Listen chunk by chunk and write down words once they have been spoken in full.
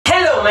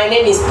Hello, my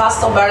name is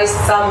Pastor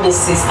Barrister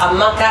Mrs.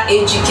 Amaka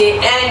Ejike,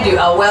 and you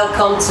are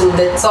welcome to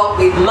the Talk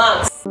with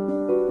Max.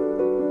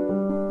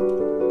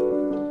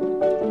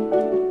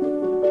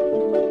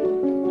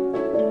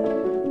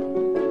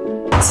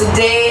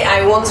 Today,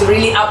 I want to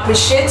really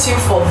appreciate you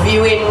for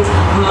viewing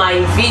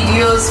my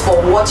videos, for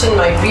watching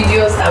my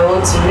videos. I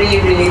want to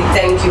really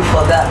thank you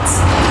for that.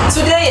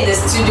 Today in the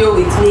studio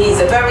with me is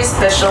a very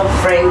special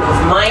friend of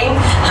mine.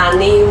 Her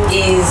name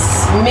is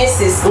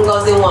Mrs.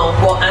 Ngozi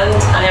Nwankwo, and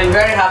I am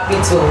very happy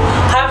to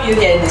have you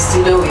here in the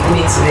studio with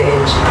me today,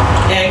 Angie.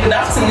 Yeah, good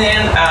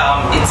afternoon.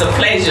 It's a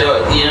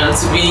pleasure,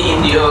 to be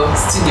in your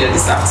studio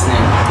this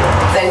afternoon.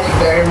 Thank you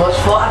very much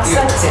for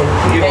accepting.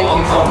 Thank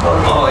you for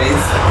coming. Always.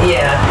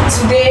 Yeah.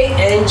 Today,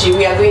 Angie,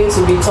 we are going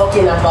to be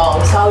talking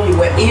about how you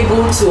were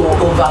able to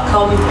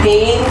overcome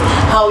pain,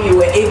 how you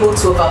were able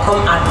to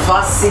overcome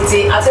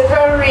adversity at a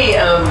very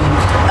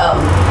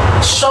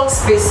short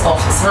space of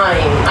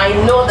time. I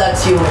know that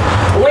you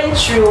went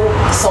through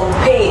some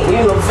pain,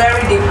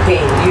 very deep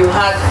pain. You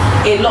had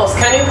a loss.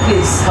 Can you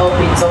please help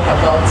me talk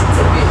about it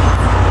a bit?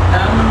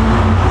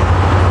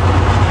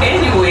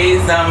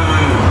 Anyways,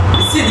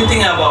 see the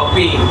thing about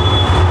pain.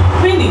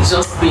 Pain is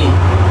just pain.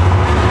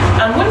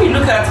 And when you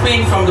look at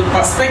pain from the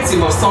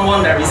perspective of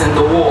someone that is in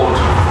the world,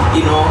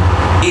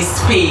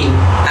 it's pain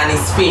and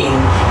it's pain.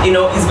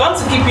 It's bound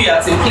to keep you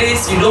at a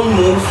place you don't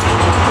move.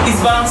 It's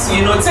bound to,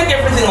 take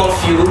everything off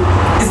you.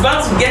 It's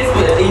bound to get,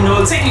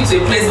 take you to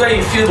a place where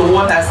you feel the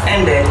world has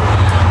ended.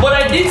 But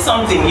I did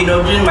something,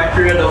 during my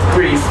period of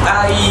grief.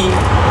 I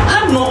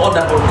had no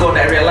other but God.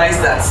 I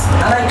realized that.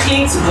 And I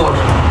cling to God.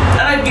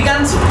 And I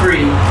began to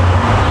pray.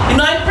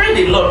 I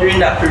prayed a lot during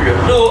that period.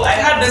 Though I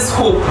had this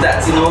hope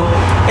that,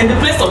 in the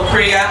place of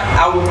prayer,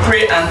 I would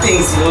pray and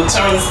things,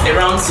 turns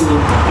around to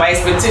my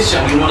expectation,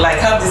 like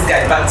have this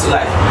guy back to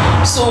life.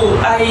 So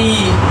I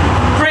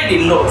prayed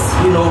a lot,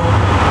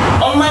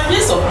 On my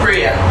place of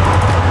prayer,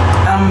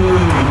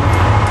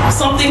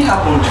 something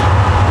happened.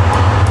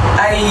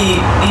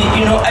 I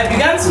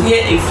began to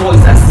hear a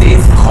voice that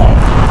says, come,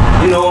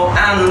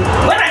 and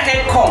when I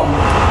heard come,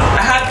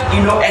 I had,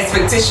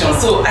 expectations.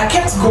 So I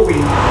kept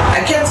going.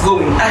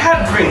 I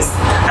had dreams,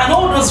 and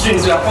all those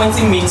dreams were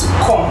pointing me to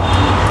come.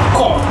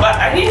 But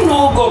I didn't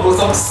know God was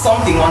up to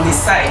something on the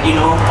side,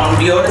 on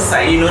the other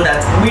side,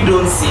 that we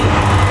don't see.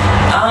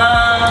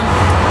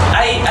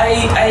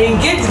 I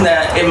engaged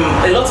in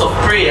a lot of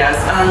prayers,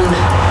 and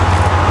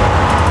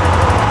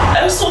I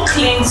also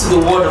cling to the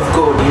Word of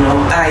God.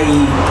 I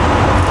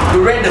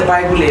read the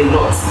Bible a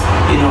lot.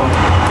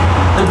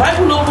 The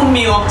Bible opened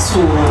me up to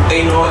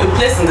a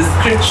place in the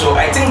scripture.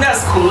 I think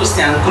that's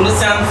Colossians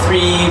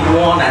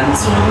 3:1 and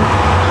 2,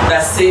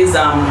 that says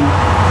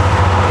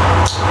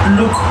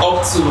look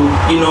up to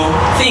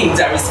things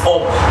that is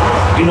up,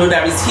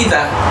 that is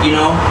hither,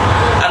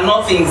 and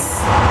not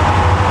things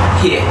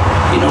here.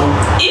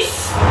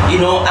 If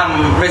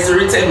I'm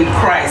resurrected with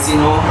Christ,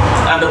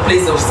 at the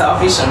place of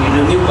salvation,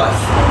 new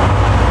birth,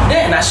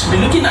 then I should be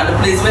looking at the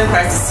place where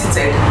Christ is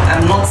seated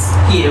and not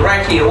here,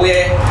 right here,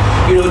 where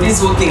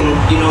this whole thing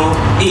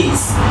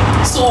is.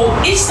 So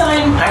each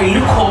time I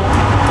look up,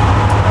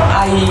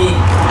 I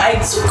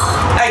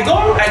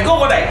got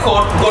what I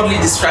called godly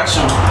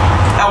distraction.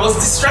 I was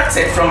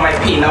distracted from my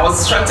pain. I was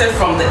distracted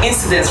from the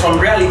incidents, from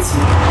reality.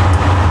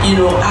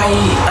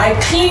 I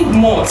cling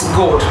more to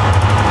God.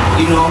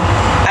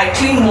 I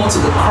cling more to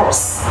the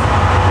cross.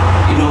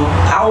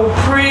 I will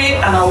pray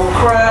and I will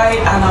cry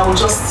and I will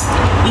just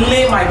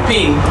lay my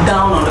pain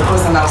down on the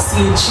cross and I'll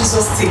say,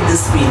 Jesus, take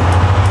this pain.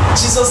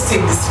 Jesus,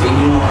 take this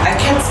pain. I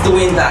kept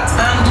doing that,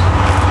 and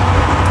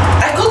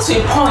I got to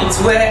a point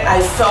where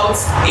I felt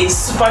a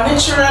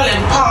supernatural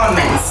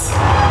empowerment,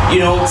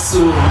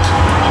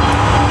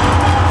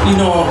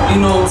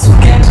 to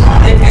get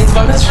a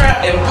supernatural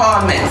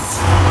empowerment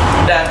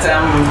that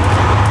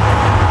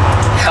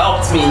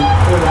helped me,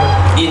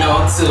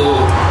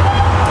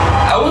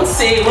 I won't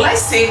say, will I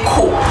say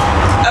cope?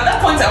 At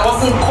that point, I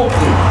wasn't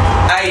coping.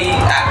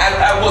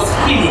 I was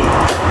healing.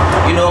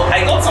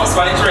 I got some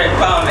spiritual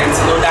empowerment,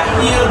 that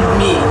healed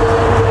me,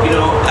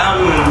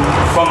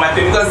 from my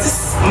pain. Because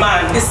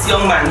this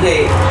young man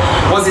here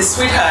was a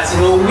sweetheart.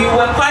 We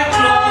were quite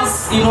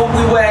close. We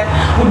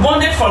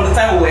bonded from the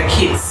time we were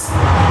kids.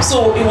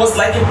 So it was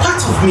like a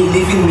part of me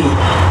leaving me,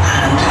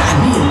 and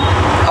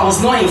I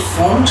was not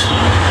informed.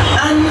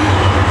 And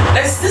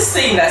there's this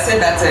saying that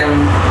said that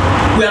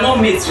we are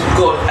not mates with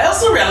God. I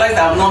also realized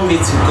that I'm not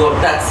mates with God,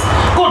 that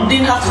God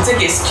didn't have to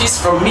take excuse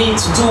from me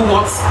to do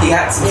what he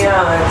had to do.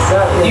 Yeah,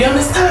 exactly. You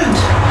understand?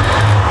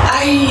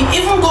 I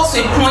even got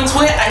to a point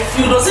where I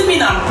feel, does it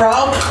mean I'm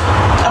proud?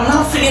 I'm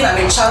now feeling I'm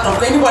a child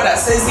of anybody that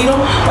says,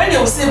 when they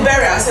will say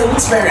burial, I say,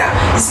 which burial?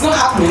 It's not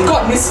happening.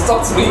 God needs to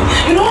talk to me.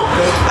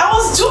 I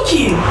was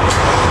joking,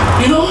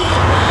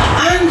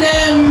 and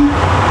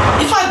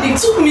in fact, it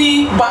took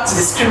me back to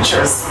the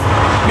scriptures,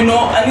 and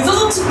it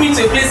also took me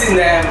to a place in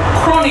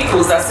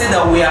Chronicles that said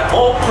that we are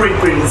all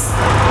pilgrims,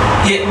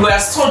 we are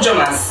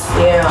sojourners,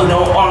 on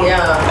the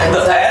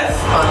earth,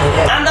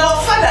 and our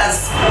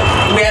fathers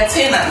were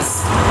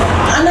tenants.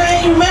 And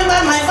I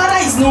remember my father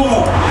is no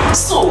more.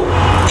 So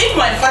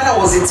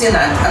a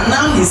tenant and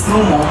now he's no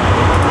more.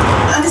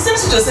 And the same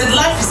teacher said,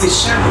 life is a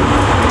shadow.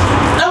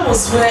 That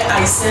was where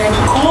I said,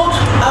 God,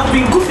 I've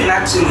been goofing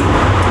actually.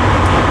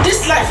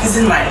 This life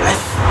isn't my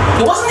life.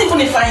 It wasn't even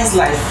Ifeanyi's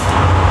life.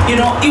 You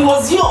know, it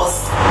was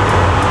yours.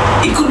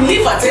 It could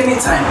leave at any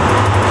time.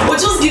 But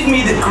just give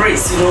me the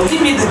grace, you know,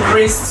 give me the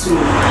grace to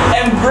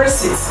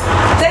embrace it.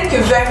 Thank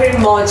you very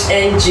much,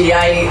 Angie.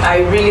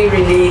 I really,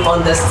 really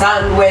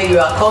understand where you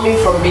are coming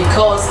from,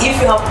 because if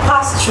you have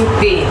passed through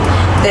pain,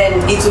 then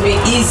it will be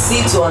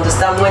easy to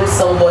understand when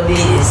somebody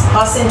is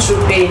passing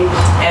through pain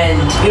and,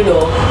 you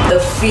know,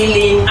 the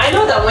feeling. I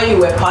know that when you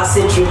were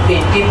passing through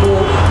pain, people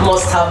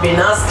must have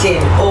been asking,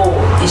 oh,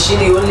 is she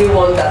the only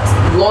one that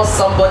lost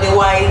somebody?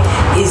 Why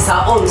is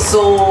her own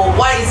so,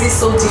 why is it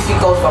so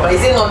difficult for her?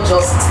 Is it not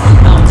just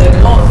the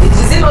loss?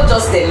 Is it not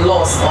just a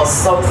loss or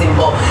something?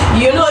 But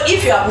you know,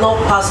 if you have not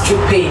passed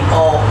through pain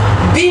or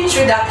been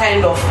through that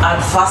kind of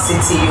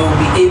adversity,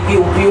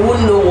 you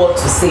won't know what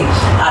to say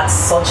at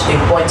such a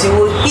point. You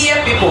will hear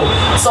people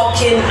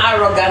talking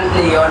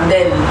arrogantly and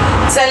then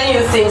telling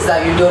you things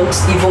that you don't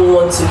even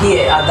want to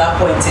hear at that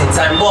point in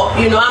time. But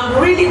you know,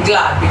 I'm really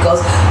glad,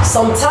 because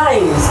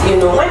sometimes, you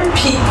know, when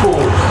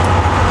people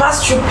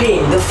pass through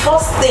pain, the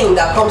first thing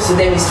that comes to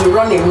them is to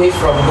run away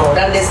from God,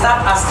 and they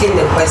start asking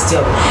the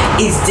question,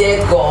 is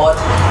there God?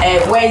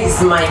 Where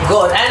is my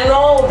God? And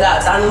all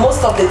that. And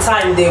most of the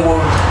time they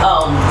will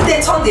they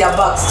turn their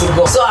backs to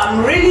God. So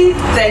I'm really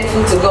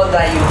thankful to God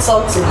that you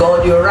turn to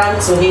God, you ran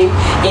to him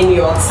in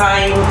your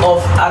time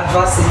of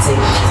adversity.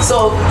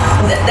 So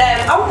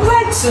I would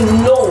like to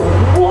know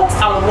what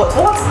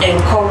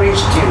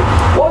encouraged you.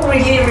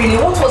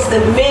 What was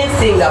the main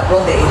thing that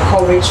brought the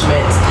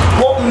encouragement?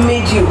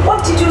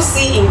 What did you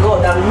see in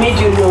God that made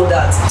you know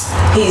that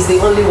he is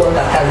the only one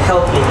that can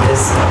help me in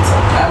this matter?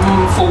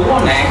 For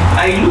one,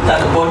 I looked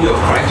at the body of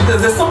Christ,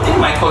 because there's something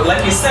my cousin,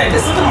 like you said,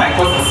 there's something my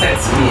cousin said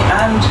to me,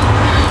 and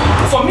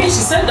for me,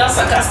 she said that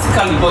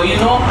sarcastically, but you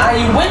know,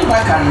 I went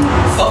back and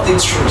thought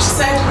it through. She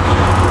said,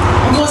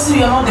 because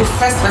you're not the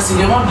first person,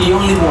 you're not the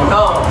only one.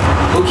 Oh.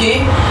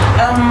 Okay?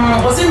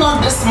 Was it not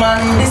this man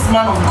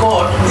of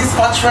God, this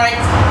patriarch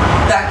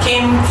that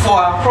came for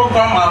our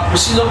program, our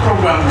Shiloh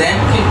program then?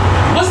 Okay.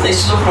 It wasn't a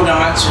Shiloh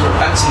program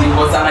actually, it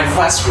was an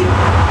anniversary.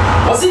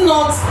 Was it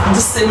not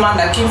the same man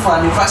that came for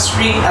an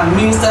anniversary and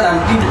ministered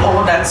and did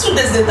all that? 2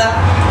 days later,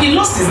 he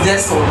lost his dear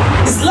son.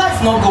 His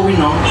life not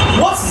going on.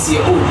 What is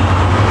your own?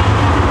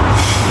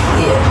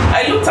 Yeah.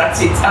 I looked at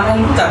it and I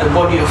looked at the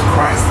body of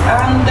Christ,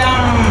 and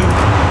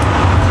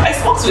I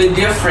spoke to a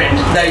dear friend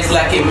that is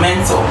like a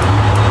mentor,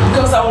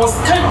 because I was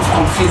kind of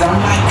confused. I'm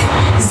like,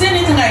 is there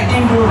anything I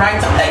didn't do right?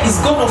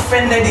 Is God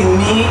offended in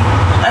me?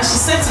 And she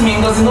said to me,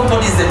 because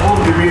nobody's the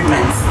whole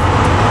bereavement.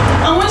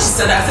 And when she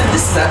said that, I said,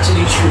 this is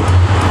actually true.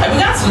 I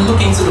began to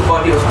look into the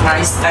body of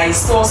Christ. I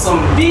saw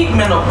some big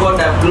men of God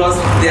that have lost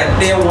their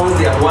dear ones,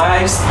 their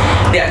wives,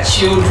 their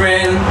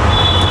children,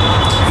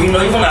 you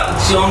know, even at a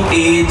young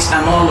age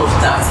and all of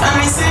that. And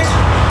I said,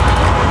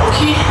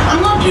 okay,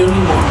 I'm not the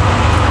only one.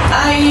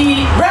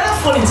 I rather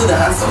fall into the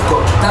hands of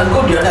God than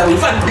go the other way.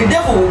 In fact, the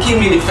devil will kill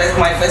me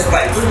my first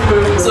night.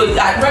 So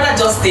I'd rather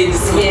just stay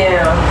this way.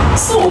 Yeah.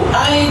 So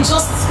I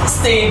just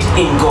stayed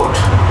in God,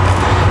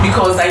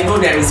 because I know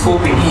there is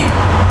hope in him.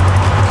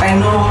 I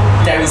know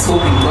there is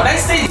hope in God. I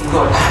stayed in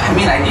God. I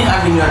mean, I didn't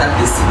have any other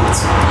place to go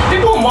to.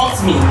 People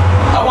mocked me.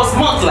 I was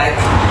mocked like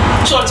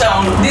church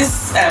on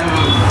this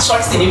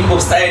church thing people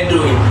started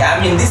doing. I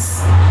mean,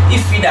 this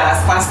Ife that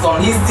has passed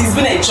on, he's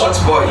been a church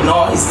boy, you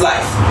know, his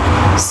life.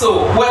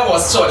 So where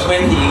was church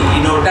when he,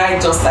 you know, died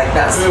just like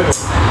that?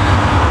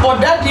 But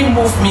that didn't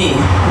move me,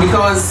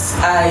 because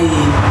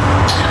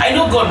I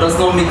know God does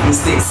not make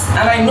mistakes,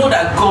 and I know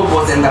that God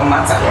was in the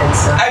matter.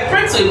 Yes, I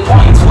prayed to a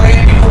point where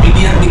people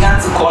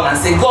began to call and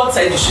say, God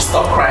said you should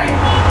stop crying.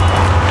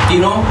 You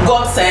know,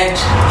 God said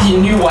he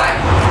knew why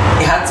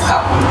it had to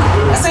happen.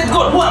 I said,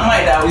 God, who am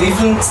I that will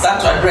even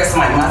start to address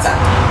my matter?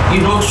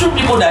 You know, through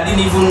people that didn't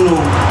even know.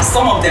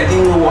 Some of them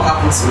didn't know what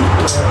happened to me.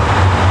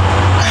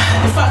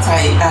 In fact,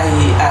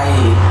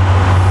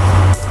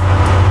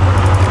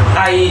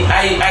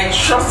 I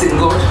trust in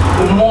God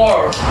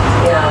more.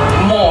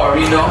 Yeah. More,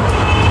 you know.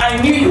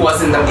 I knew he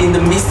was in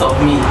the midst of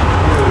me,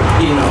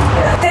 you know.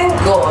 Yeah. Thank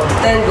God,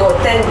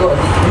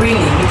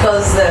 really,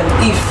 because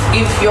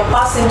if you're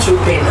passing through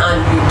pain and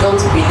you don't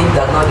believe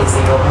that God is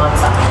in your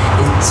matter,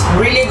 it's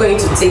really going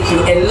to take you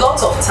a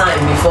lot of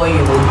time before you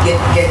will get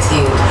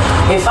healed.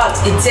 In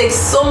fact, it takes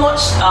so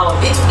much.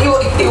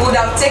 It would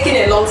have taken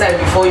a long time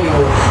before you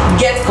will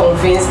get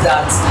convinced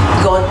that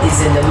God is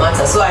in the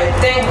matter. So I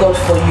thank God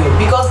for you,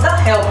 because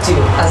that helped you.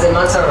 As a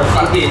matter of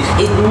fact,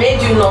 it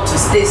made you not to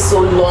stay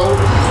so long,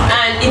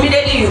 and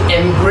immediately you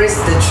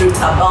embraced the truth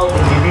about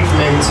the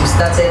bereavement. You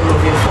started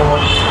moving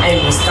forward and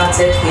you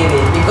started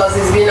healing, because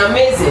it's been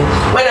amazing.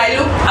 When I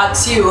look at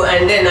you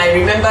and then I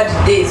remember the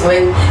days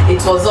when it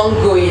was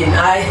ongoing,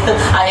 I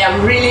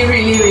am really,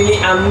 really, really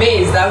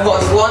amazed. I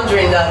was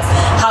wondering that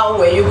how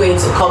were you going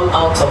to come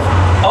out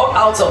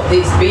of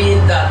this, being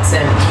that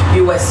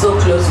you were so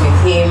close with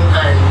him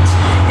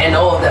and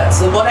all that.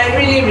 So, but I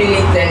really,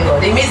 really thank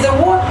God. It means the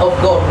word of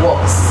God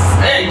us.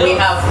 And we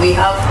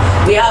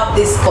have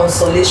this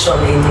consolation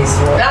in His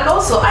word. And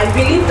also, I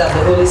believe that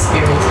the Holy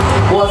Spirit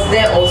was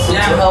there also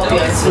to help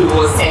you.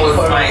 Was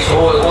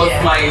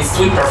my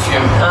sweet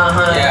perfume.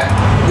 Yeah.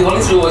 The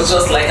Holy Spirit was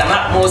just like an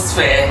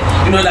atmosphere,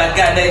 that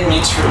guided me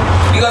through.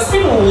 Because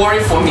people will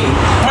worry for me.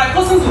 My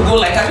cousins will go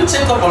like, have you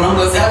checked up on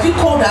Uncle? Have you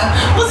called her?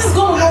 Moses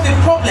going to have a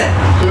problem.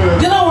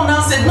 The other one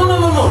now said, no.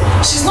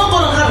 She's not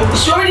going to have it.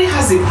 She already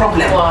has a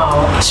problem.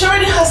 Wow. She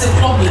already has a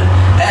problem.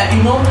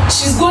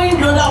 She's going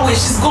the other way.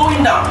 She's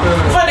going down.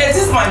 In fact,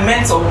 this is my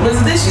mentor. The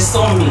day she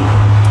saw me,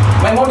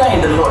 my mother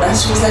in the Lord, and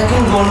she was like,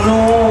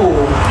 no.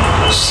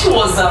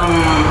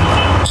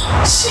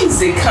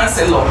 She's a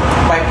counselor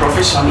by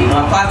profession,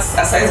 apart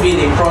aside being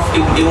a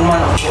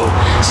woman of God.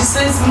 She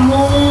says,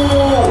 no,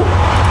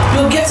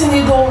 you're getting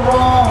it all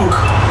wrong.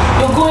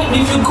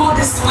 If you go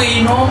this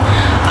way,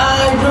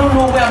 I don't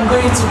know where I'm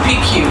going to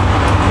pick you.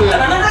 And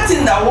another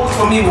thing that worked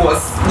for me was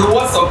the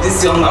words of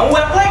this young man.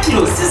 We're quite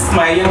close. This is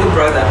my younger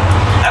brother.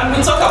 And we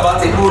talk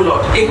about a whole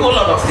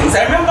lot of things.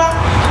 I remember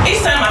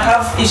each time I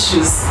have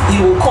issues, he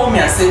will call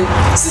me and say,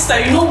 sister,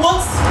 you know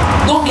what?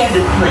 Don't get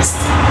depressed.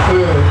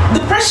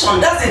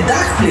 Depression, that's a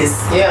dark place.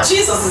 Yeah.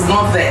 Jesus is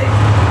not there.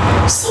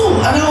 So,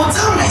 and I will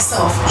tell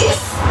myself, if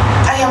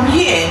I am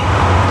here,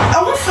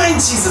 I won't find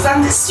Jesus.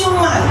 And this young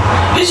man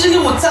usually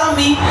will tell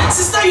me,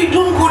 sister, you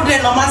don't go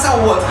there no matter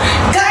what.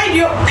 Guide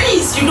your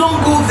peace, you don't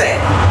go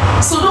there.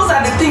 So those are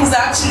the things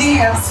that actually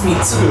helps me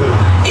too.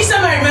 Each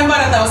time I remember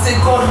that, I will say,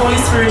 God, Holy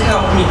Spirit,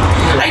 help me.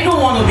 I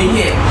don't want to be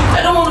here.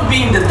 I don't want to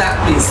be in the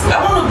dark place. I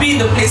want to be in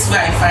the place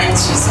where I find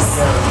Jesus.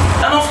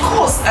 And of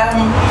course,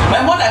 my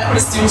mother,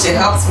 Christian, she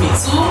helps me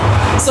too.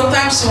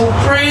 Sometimes she will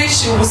pray,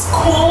 she will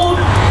scold,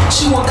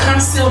 she will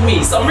counsel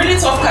me. Some really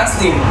tough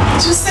counseling.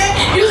 She'll say,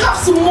 you have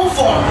to move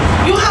on.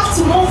 You have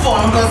to move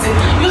on, because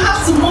you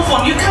have to move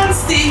on. You can't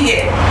stay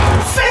here.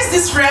 Face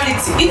this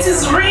reality. It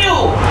is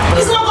real.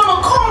 He's not going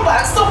to come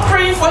back. Stop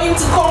praying for him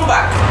to come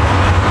back.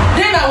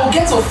 Then I will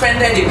get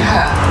offended in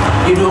her.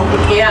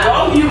 Yeah. We're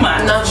all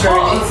human.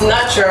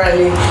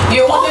 Naturally.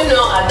 You wouldn't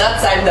know at that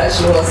time that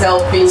she was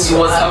helping you. She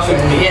was helping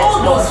me. Yes,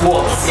 all those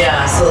words.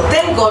 Yeah. So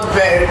thank God,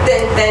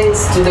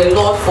 thanks to the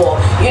Lord for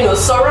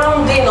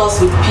surrounding us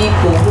with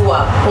people who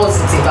are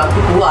positive and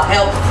people who are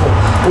helpful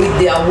with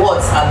their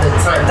words at the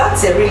time.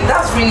 That's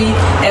really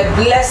a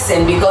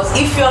blessing, because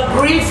if you're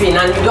grieving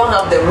and you don't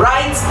have the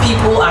right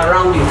people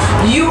around you,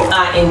 you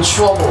are in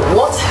trouble.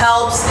 What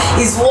helps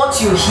is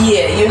what you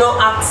hear.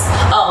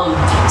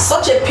 At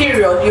such a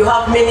period, you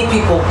have many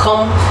people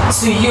come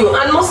to you,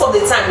 and most of the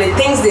time the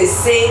things they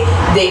say,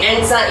 they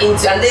enter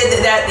into, and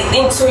they're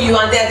into you,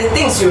 and they're the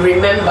things you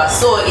remember.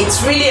 So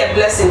it's really a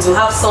blessing to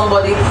have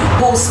somebody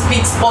who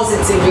speaks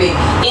positively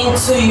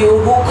into you,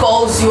 who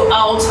calls you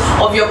out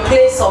of your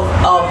place of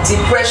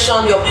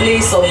depression, your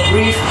place of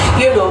grief,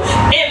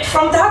 and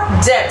from that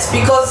depth.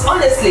 Because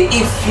honestly,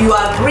 if you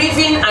are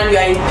grieving and you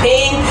are in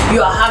pain,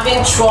 you are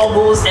having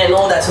troubles and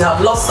all that, you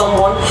have lost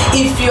someone,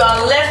 if you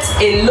are left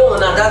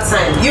alone at that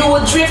time,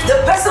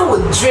 the person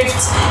would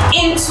drift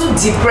into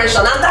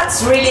depression, and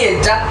that's really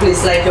a dark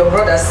place, like your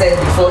brother said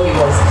before he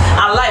was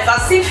alive,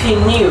 as if he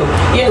knew,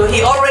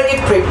 he already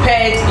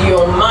prepared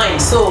your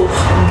mind. So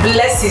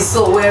bless his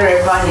soul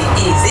wherever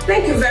he is.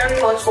 Thank you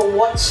very much for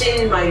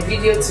watching my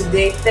video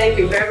today. Thank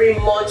you very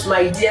much,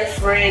 my dear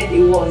friend.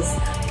 It was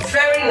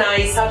very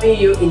nice having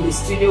you in the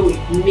studio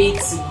with me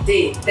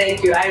today.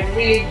 Thank you. I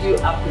really do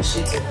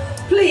appreciate it.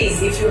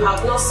 Please, if you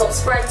have not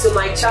subscribed to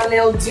my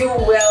channel, do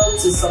well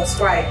to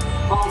subscribe.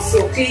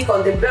 Also, click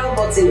on the bell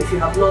button if you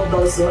have not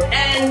done so,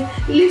 and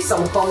leave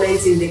some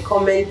comments in the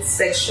comment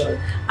section.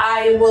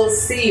 I will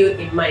see you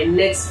in my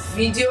next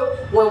video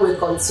when we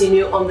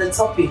continue on the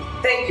topic.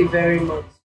 Thank you very much.